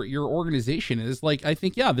complex your organization is, like, I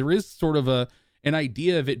think, yeah, there is sort of an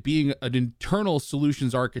idea of it being an internal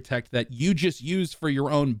solutions architect that you just use for your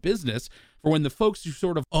own business, for when the folks who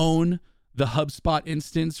sort of own the HubSpot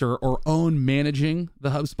instance or own managing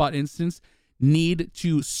the HubSpot instance need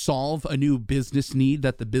to solve a new business need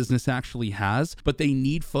that the business actually has, but they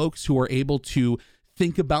need folks who are able to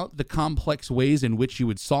think about the complex ways in which you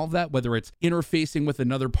would solve that, whether it's interfacing with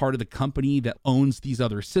another part of the company that owns these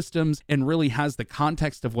other systems and really has the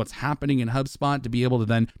context of what's happening in HubSpot to be able to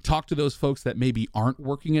then talk to those folks that maybe aren't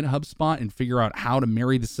working in HubSpot and figure out how to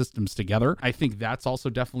marry the systems together. I think that's also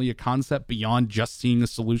definitely a concept beyond just seeing a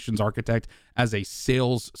solutions architect as a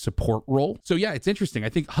sales support role. So yeah, it's interesting. I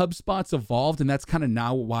think HubSpot's evolved, and that's kind of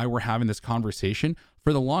now why we're having this conversation.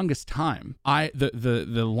 For the longest time,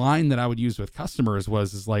 the line that I would use with customers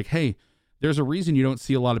is like, hey, there's a reason you don't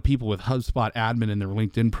see a lot of people with HubSpot admin in their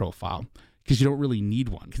LinkedIn profile, because you don't really need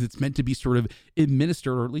one, because it's meant to be sort of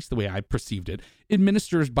administered, or at least the way I perceived it,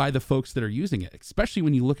 administered by the folks that are using it, especially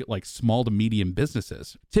when you look at like small to medium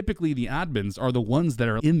businesses. Typically, the admins are the ones that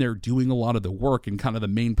are in there doing a lot of the work and kind of the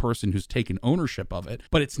main person who's taken ownership of it,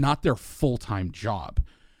 but it's not their full-time job.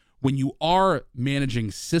 When you are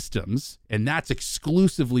managing systems, and that's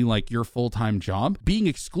exclusively like your full-time job, being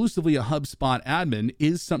exclusively a HubSpot admin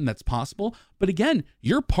is something that's possible. But again,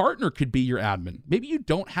 your partner could be your admin. Maybe you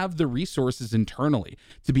don't have the resources internally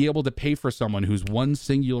to be able to pay for someone whose one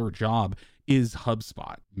singular job is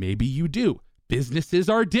HubSpot. Maybe you do. Businesses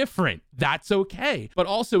are different. That's okay. But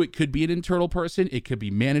also, it could be an internal person. It could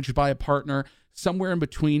be managed by a partner. Somewhere in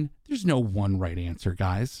between. There's no one right answer,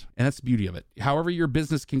 guys. And that's the beauty of it. However your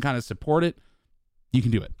business can kind of support it, you can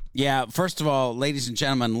do it. Yeah, first of all, ladies and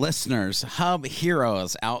gentlemen, listeners, Hub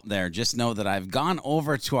Heroes out there, just know that I've gone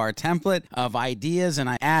over to our template of ideas and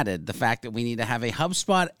I added the fact that we need to have a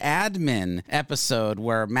HubSpot admin episode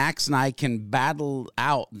where Max and I can battle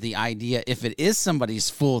out the idea if it is somebody's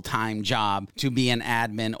full-time job to be an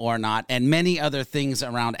admin or not, and many other things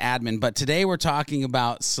around admin. But today we're talking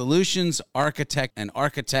about solutions architect and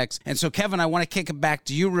architects. And so, Kevin, I want to kick it back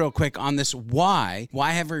to you real quick on this. Why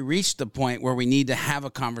have we reached the point where we need to have a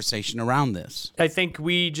conversation around this? I think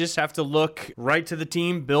we just have to look right to the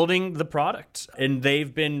team building the product. And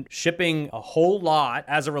they've been shipping a whole lot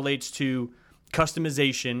as it relates to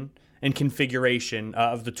customization and configuration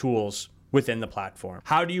of the tools within the platform.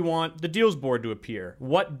 How do you want the deals board to appear?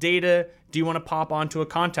 What data do you want to pop onto a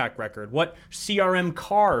contact record? What CRM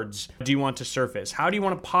cards do you want to surface? How do you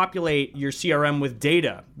want to populate your CRM with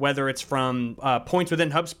data, whether it's from points within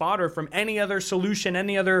HubSpot or from any other solution,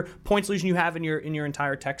 any other point solution you have in your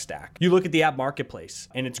entire tech stack? You look at the app marketplace,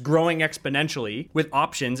 and it's growing exponentially with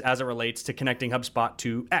options as it relates to connecting HubSpot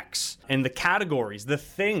to X. And the categories, the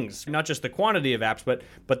things, not just the quantity of apps,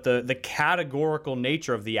 but the categorical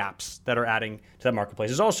nature of the apps that are adding to that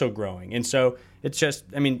marketplace is also growing. And so it's just,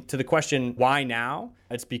 I mean, to the question, why now?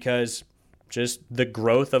 It's because just the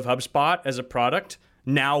growth of HubSpot as a product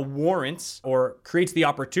now warrants or creates the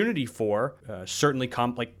opportunity for certainly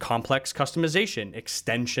complex customization,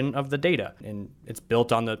 extension of the data. And it's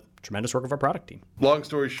built on the tremendous work of our product team. Long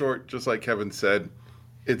story short, just like Kevin said,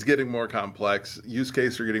 it's getting more complex. Use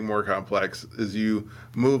cases are getting more complex. As you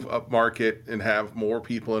move up market and have more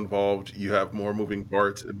people involved, you have more moving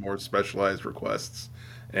parts and more specialized requests.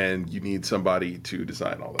 And you need somebody to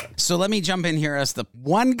design all that. So let me jump in here as the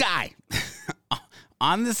one guy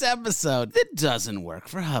on this episode that doesn't work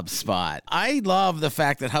for HubSpot. I love the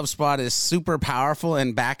fact that HubSpot is super powerful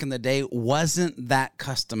and back in the day wasn't that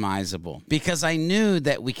customizable because I knew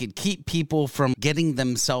that we could keep people from getting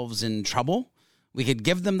themselves in trouble. We could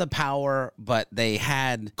give them the power, but they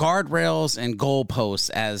had guardrails and goalposts,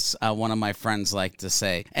 as one of my friends like to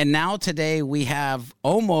say. And now today we have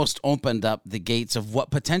almost opened up the gates of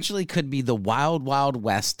what potentially could be the wild, wild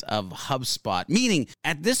west of HubSpot. Meaning,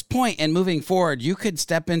 at this point and moving forward, you could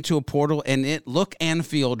step into a portal and it look and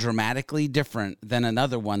feel dramatically different than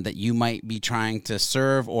another one that you might be trying to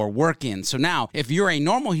serve or work in. So now, if you're a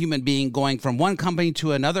normal human being going from one company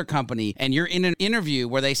to another company and you're in an interview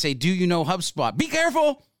where they say, do you know HubSpot? Be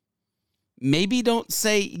careful. Maybe don't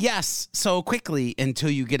say yes so quickly until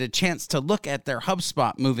you get a chance to look at their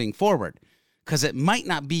HubSpot moving forward, because it might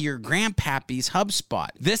not be your grandpappy's HubSpot.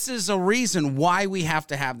 This is a reason why we have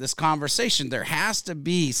to have this conversation. There has to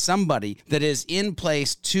be somebody that is in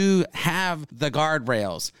place to have the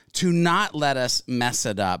guardrails, to not let us mess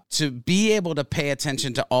it up, to be able to pay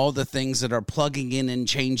attention to all the things that are plugging in and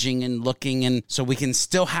changing and looking, and so we can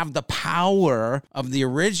still have the power of the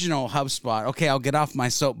original HubSpot. Okay, I'll get off my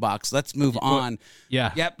soapbox. Let's move on.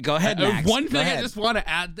 Yeah. Yep, go ahead, Max. One thing I just want to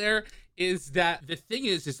add there is that the thing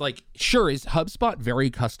is like, sure, is HubSpot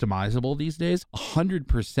very customizable these days?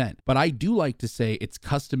 100%. But I do like to say it's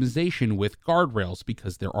customization with guardrails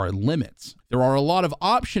because there are limits. There are a lot of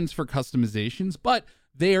options for customizations, but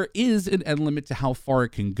there is an end limit to how far it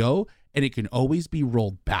can go, and it can always be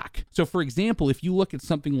rolled back. So for example, if you look at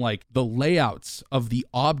something like the layouts of the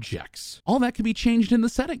objects, all that can be changed in the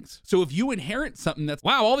settings. So if you inherit something that's,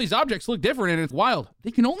 wow, all these objects look different and it's wild,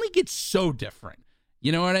 they can only get so different.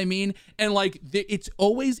 You know what I mean? And like,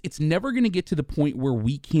 it's never going to get to the point where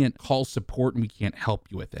we can't call support and we can't help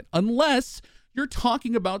you with it, unless you're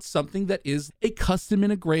talking about something that is a custom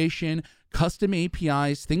integration, custom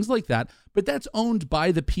APIs, things like that, but that's owned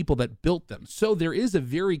by the people that built them. So there is a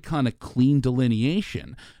very kind of clean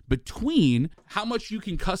delineation between how much you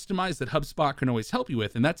can customize that HubSpot can always help you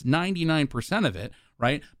with, and that's 99% of it,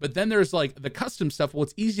 right? But then there's like the custom stuff. Well,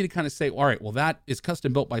 it's easy to kind of say, all right, well, that is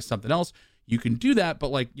custom built by something else. You can do that, but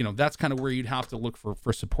like, you know, that's kind of where you'd have to look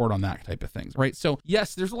for support on that type of things, right? So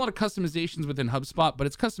yes, there's a lot of customizations within HubSpot, but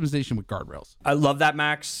it's customization with guardrails. I love that,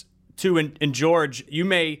 Max. Too, and George,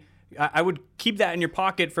 I would keep that in your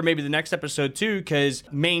pocket for maybe the next episode too, because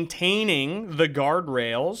maintaining the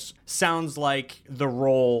guardrails sounds like the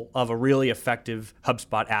role of a really effective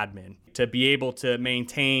HubSpot admin, to be able to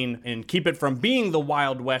maintain and keep it from being the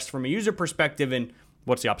Wild West from a user perspective. And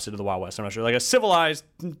what's the opposite of the Wild West? I'm not sure. Like a civilized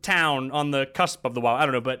town on the cusp of the Wild. I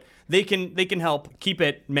don't know, but they can help keep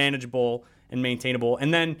it manageable and maintainable.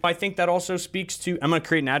 And then I think that also speaks to, I'm going to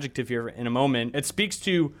create an adjective here in a moment. It speaks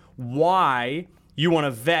to why you want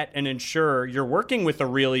to vet and ensure you're working with a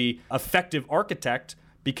really effective architect,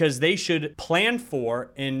 because they should plan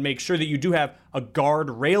for and make sure that you do have a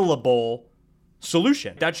guardrailable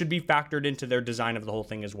solution. That should be factored into their design of the whole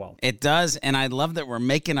thing as well. It does, and I love that we're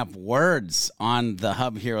making up words on the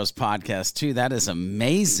Hub Heroes podcast too. That is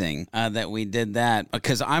amazing that we did that,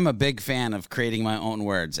 because I'm a big fan of creating my own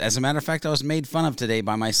words. As a matter of fact, I was made fun of today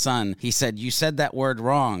by my son. He said, "You said that word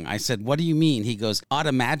wrong." I said, "What do you mean?" He goes,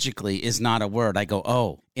 "Automagically is not a word." I go,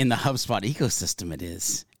 "Oh, in the HubSpot ecosystem it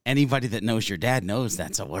is." Anybody that knows your dad knows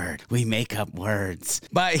that's a word. We make up words.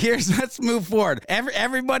 But let's move forward.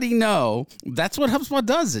 Everybody know that's what HubSpot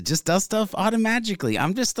does. It just does stuff automatically.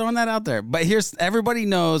 I'm just throwing that out there. But everybody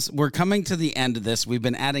knows we're coming to the end of this. We've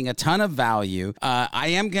been adding a ton of value. I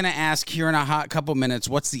am going to ask here in a hot couple minutes,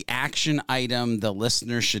 what's the action item the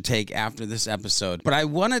listeners should take after this episode? But I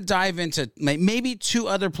want to dive into maybe two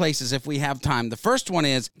other places if we have time. The first one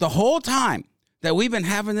is, the whole time that we've been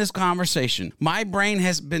having this conversation, my brain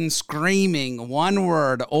has been screaming one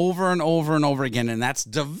word over and over and over again, and that's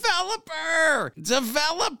developer.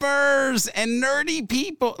 Developers and nerdy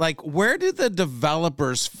people. Like, where do the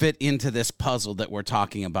developers fit into this puzzle that we're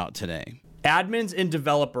talking about today? Admins and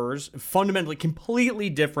developers, fundamentally completely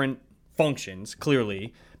different functions,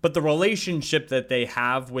 clearly, but the relationship that they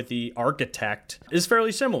have with the architect is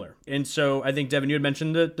fairly similar. And so I think, Devin, you had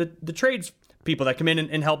mentioned the trades people that come in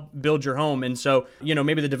and help build your home. And so,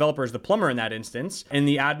 maybe the developer is the plumber in that instance and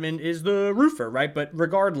the admin is the roofer, right? But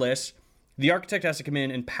regardless, the architect has to come in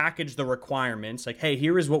and package the requirements like, hey,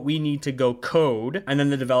 here is what we need to go code. And then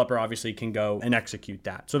the developer obviously can go and execute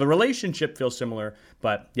that. So the relationship feels similar.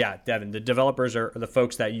 But yeah, Devin, the developers are the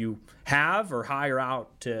folks that you have or hire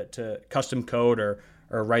out to custom code or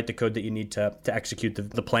write the code that you need to execute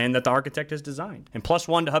the plan that the architect has designed. And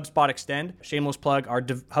 +1 to HubSpot Extend, shameless plug, our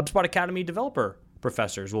HubSpot Academy developer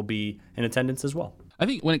professors will be in attendance as well. I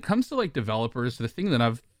think when it comes to like developers, the thing that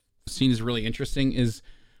I've seen is really interesting is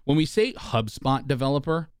when we say HubSpot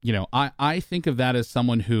developer, I think of that as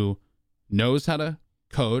someone who knows how to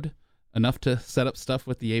code enough to set up stuff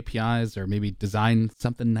with the APIs or maybe design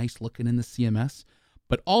something nice looking in the CMS,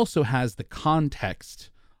 but also has the context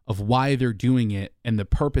of why they're doing it and the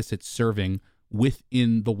purpose it's serving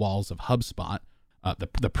within the walls of HubSpot,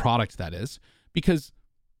 the product that is, because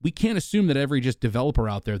we can't assume that every just developer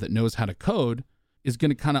out there that knows how to code is going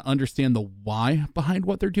to kind of understand the why behind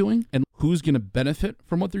what they're doing and who's going to benefit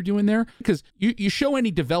from what they're doing there. Because you show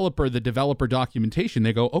any developer the developer documentation,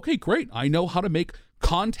 they go, okay, great. I know how to make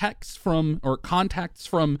contacts from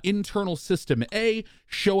internal system A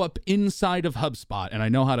show up inside of HubSpot. And I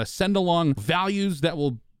know how to send along values that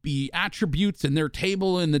will be attributes in their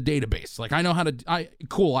table in the database. Like I know how to,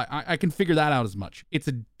 I can figure that out as much. It's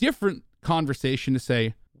a different conversation to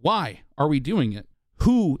say, why are we doing it?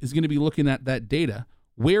 Who is going to be looking at that data?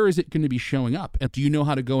 Where is it going to be showing up? And do you know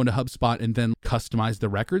how to go into HubSpot and then customize the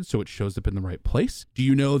record so it shows up in the right place? Do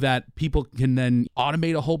you know that people can then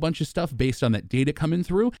automate a whole bunch of stuff based on that data coming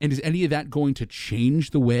through? And is any of that going to change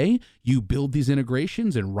the way you build these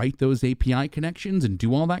integrations and write those API connections and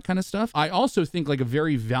do all that kind of stuff? I also think like a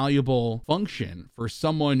very valuable function for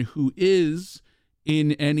someone who is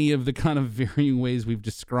in any of the kind of varying ways we've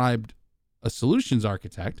described a solutions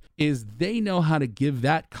architect is they know how to give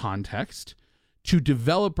that context to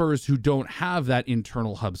developers who don't have that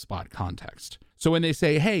internal HubSpot context. So when they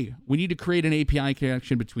say, hey, we need to create an API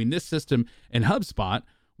connection between this system and HubSpot,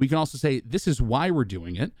 we can also say, this is why we're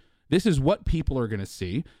doing it. This is what people are going to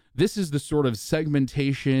see. This is the sort of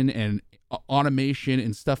segmentation and automation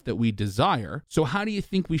and stuff that we desire. So how do you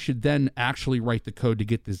think we should then actually write the code to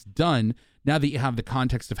get this done now that you have the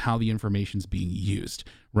context of how the information's being used,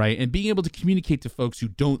 right? And being able to communicate to folks who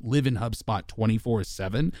don't live in HubSpot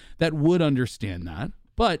 24/7 that would understand that.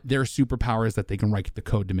 But their superpower is that they can write the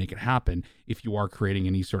code to make it happen if you are creating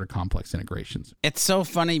any sort of complex integrations. It's so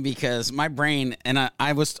funny because my brain, and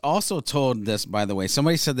I was also told this, by the way,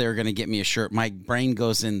 somebody said they were going to get me a shirt. My brain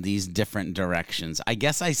goes in these different directions. I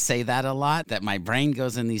guess I say that a lot, that my brain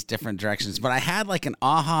goes in these different directions. But I had like an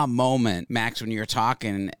aha moment, Max, when you were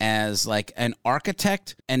talking as like an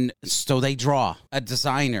architect. And so they draw. A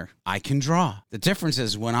designer, I can draw. The difference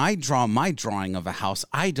is when I draw my drawing of a house,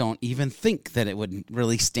 I don't even think that it would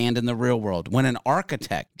really stand in the real world. When an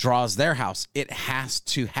architect draws their house, it has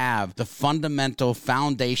to have the fundamental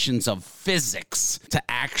foundations of physics to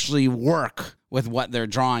actually work with what they're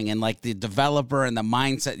drawing. And like the developer and the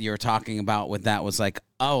mindset you were talking about with that was like,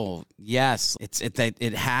 oh, yes,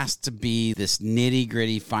 it has to be this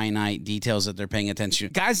nitty-gritty, finite details that they're paying attention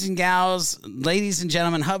to. Guys and gals, ladies and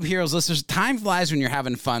gentlemen, Hub Heroes listeners, time flies when you're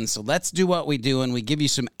having fun, so let's do what we do, and we give you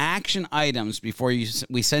some action items before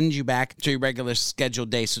we send you back to your regular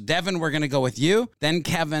scheduled day. So, Devin, we're going to go with you, then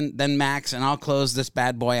Kevin, then Max, and I'll close this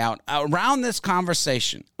bad boy out. Around this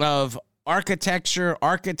conversation of architecture,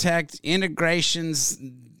 architect, integrations,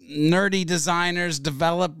 nerdy designers,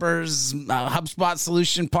 developers, HubSpot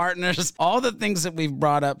solution partners, all the things that we've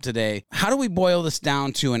brought up today. How do we boil this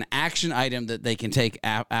down to an action item that they can take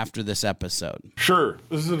after this episode? Sure.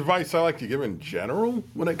 This is advice I like to give in general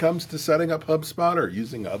when it comes to setting up HubSpot or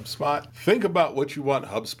using HubSpot. Think about what you want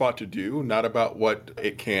HubSpot to do, not about what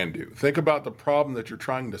it can do. Think about the problem that you're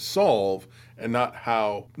trying to solve and not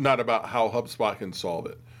about how HubSpot can solve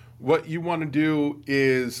it. What you want to do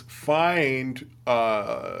is find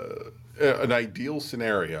an ideal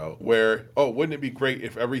scenario where, wouldn't it be great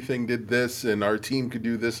if everything did this and our team could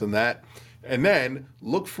do this and that? And then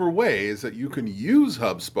look for ways that you can use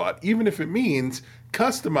HubSpot, even if it means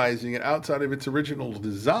customizing it outside of its original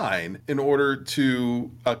design in order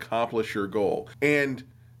to accomplish your goal. And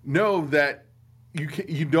know that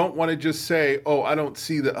you don't want to just say, I don't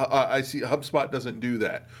see that. I see HubSpot doesn't do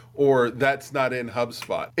that, or that's not in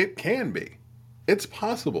HubSpot. It can be. It's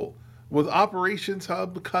possible. With Operations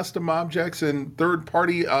Hub, custom objects, and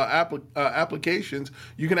third-party applications,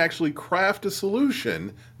 you can actually craft a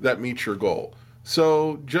solution that meets your goal.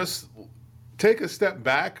 So just take a step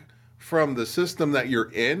back from the system that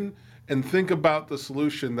you're in and think about the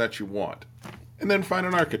solution that you want. and then find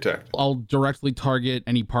an architect. I'll directly target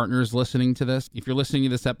any partners listening to this. If you're listening to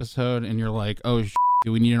this episode and you're like, oh,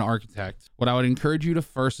 do we need an architect? What I would encourage you to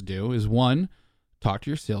first do is, one, talk to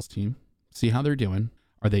your sales team, see how they're doing.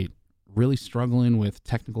 Are they really struggling with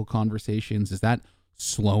technical conversations? Is that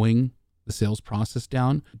slowing the sales process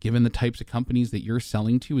down? Given the types of companies that you're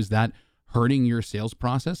selling to, is that hurting your sales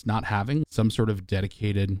process, not having some sort of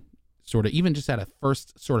dedicated, sort of, even just at a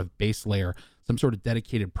first sort of base layer, some sort of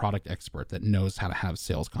dedicated product expert that knows how to have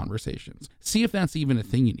sales conversations? See if that's even a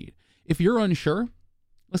thing you need. If you're unsure,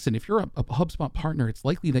 listen, if you're a HubSpot partner, it's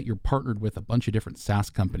likely that you're partnered with a bunch of different SaaS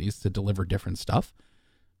companies to deliver different stuff.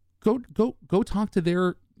 Go talk to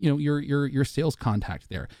their, your sales contact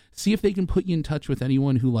there. See if they can put you in touch with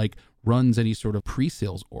anyone who like runs any sort of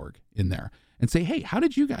pre-sales org in there and say, hey, how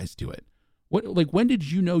did you guys do it? When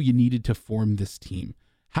did you know you needed to form this team?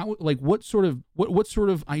 How, what sort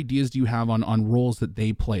of ideas do you have on roles that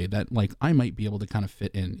they play that like I might be able to kind of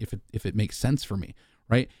fit in if it makes sense for me,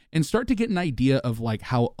 right? And start to get an idea of like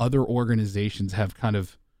how other organizations have kind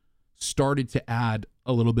of started to add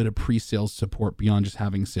a little bit of pre-sales support beyond just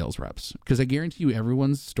having sales reps. Because I guarantee you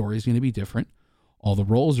everyone's story is going to be different. All the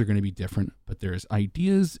roles are going to be different, but there's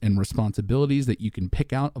ideas and responsibilities that you can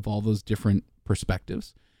pick out of all those different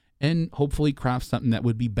perspectives and hopefully craft something that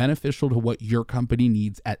would be beneficial to what your company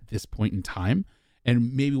needs at this point in time.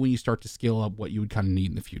 And maybe when you start to scale up, what you would kind of need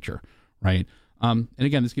in the future, right? And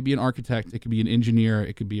again, this could be an architect, it could be an engineer,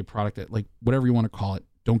 it could be a product that, like, whatever you want to call it.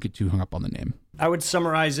 Don't get too hung up on the name. I would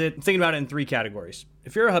summarize it, thinking about it in 3 categories.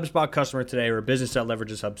 If you're a HubSpot customer today or a business that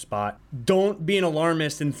leverages HubSpot, don't be an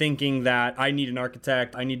alarmist in thinking that I need an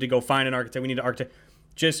architect, I need to go find an architect, we need an architect.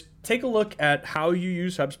 Just take a look at how you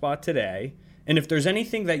use HubSpot today, and if there's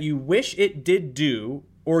anything that you wish it did do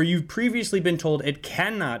or you've previously been told it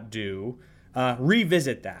cannot do,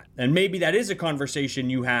 revisit that. And maybe that is a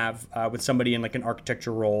conversation you have with somebody in like an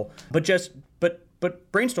architecture role,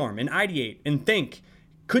 but brainstorm and ideate and think,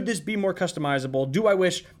 could this be more customizable? Do I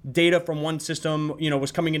wish data from one system,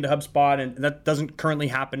 was coming into HubSpot, and that doesn't currently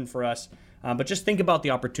happen for us? But just think about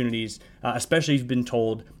the opportunities, especially if you've been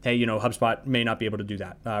told, hey, HubSpot may not be able to do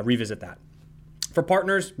that. Revisit that. For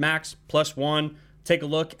partners, Max, +1, take a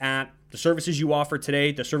look at the services you offer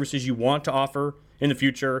today, the services you want to offer in the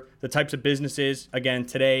future, the types of businesses, again,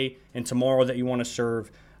 today and tomorrow that you want to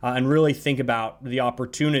serve, and really think about the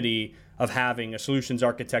opportunity of having a solutions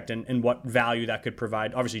architect and what value that could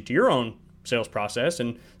provide, obviously, to your own sales process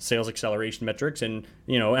and sales acceleration metrics and,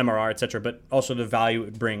 MRR, et cetera, but also the value it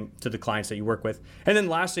would bring to the clients that you work with. And then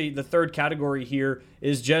lastly, the third category here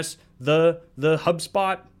is just the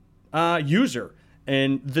HubSpot user.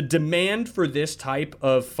 And the demand for this type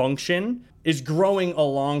of function is growing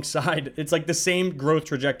alongside, it's like the same growth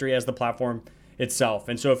trajectory as the platform itself.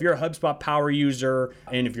 And so if you're a HubSpot power user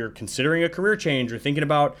and if you're considering a career change or thinking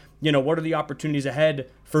about, what are the opportunities ahead,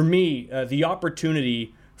 for me, the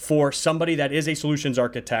opportunity for somebody that is a solutions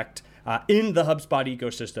architect in the HubSpot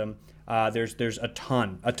ecosystem, there's a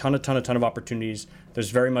ton of opportunities.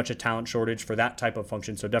 There's very much a talent shortage for that type of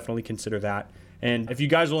function. So definitely consider that. And if you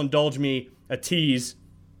guys will indulge me a tease,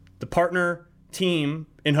 the partner team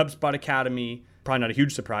in HubSpot Academy, probably not a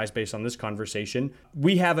huge surprise based on this conversation,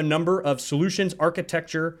 we have a number of solutions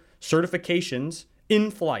architecture certifications in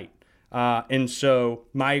flight. And so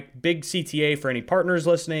my big CTA for any partners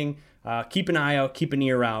listening, keep an eye out, keep an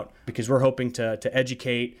ear out, because we're hoping to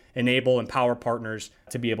educate, enable, empower partners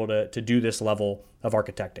to be able to do this level of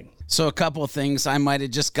architecting. So a couple of things. I might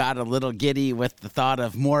have just got a little giddy with the thought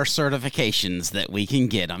of more certifications that we can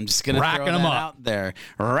get. I'm just going to throw that out there.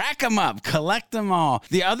 Rack them up. Collect them all.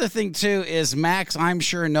 The other thing, too, is, Max, I'm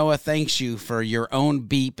sure Noah thanks you for your own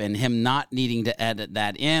beep and him not needing to edit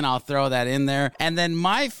that in. I'll throw that in there. And then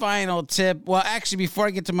my final tip, well, actually, before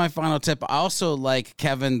I get to my final tip, I also like,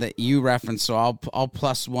 Kevin, that you referenced, so I'll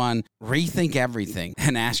 +1, rethink everything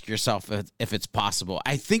and ask yourself if it's possible.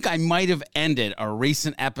 I think I might have ended a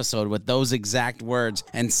recent episode with those exact words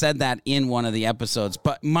and said that in one of the episodes.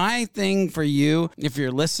 But my thing for you, if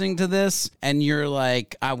you're listening to this and you're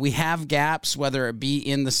like, we have gaps, whether it be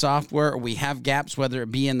in the software or we have gaps, whether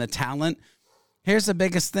it be in the talent, here's the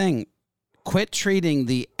biggest thing. Quit treating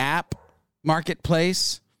the app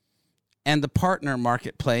marketplace and the partner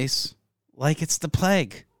marketplace like it's the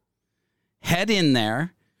plague. Head in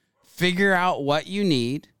there, figure out what you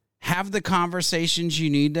need, have the conversations you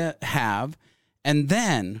need to have, and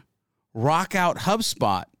then rock out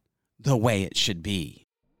HubSpot the way it should be.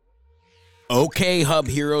 Okay, Hub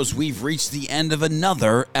Heroes, we've reached the end of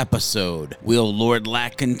another episode. Will Lord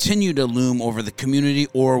Lack continue to loom over the community,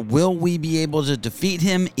 or will we be able to defeat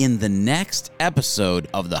him in the next episode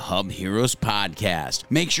of the Hub Heroes podcast?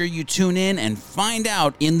 Make sure you tune in and find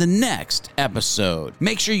out in the next episode.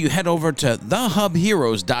 Make sure you head over to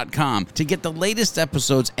thehubheroes.com to get the latest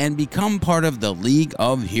episodes and become part of the League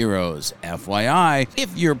of Heroes. FYI,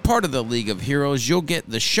 if you're part of the League of Heroes, you'll get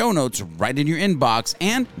the show notes right in your inbox,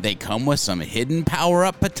 and they come with some hidden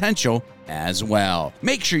power-up potential as well.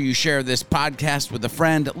 Make sure you share this podcast with a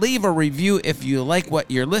friend, leave a review if you like what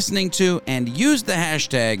you're listening to, and use the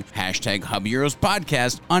hashtag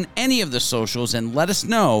HubHeroesPodcast on any of the socials and let us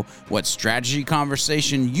know what strategy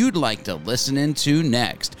conversation you'd like to listen into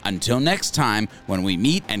next. Until next time, when we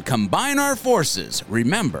meet and combine our forces,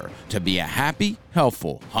 remember to be a happy,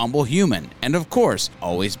 helpful, humble human, and of course,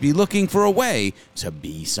 always be looking for a way to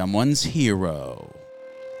be someone's hero.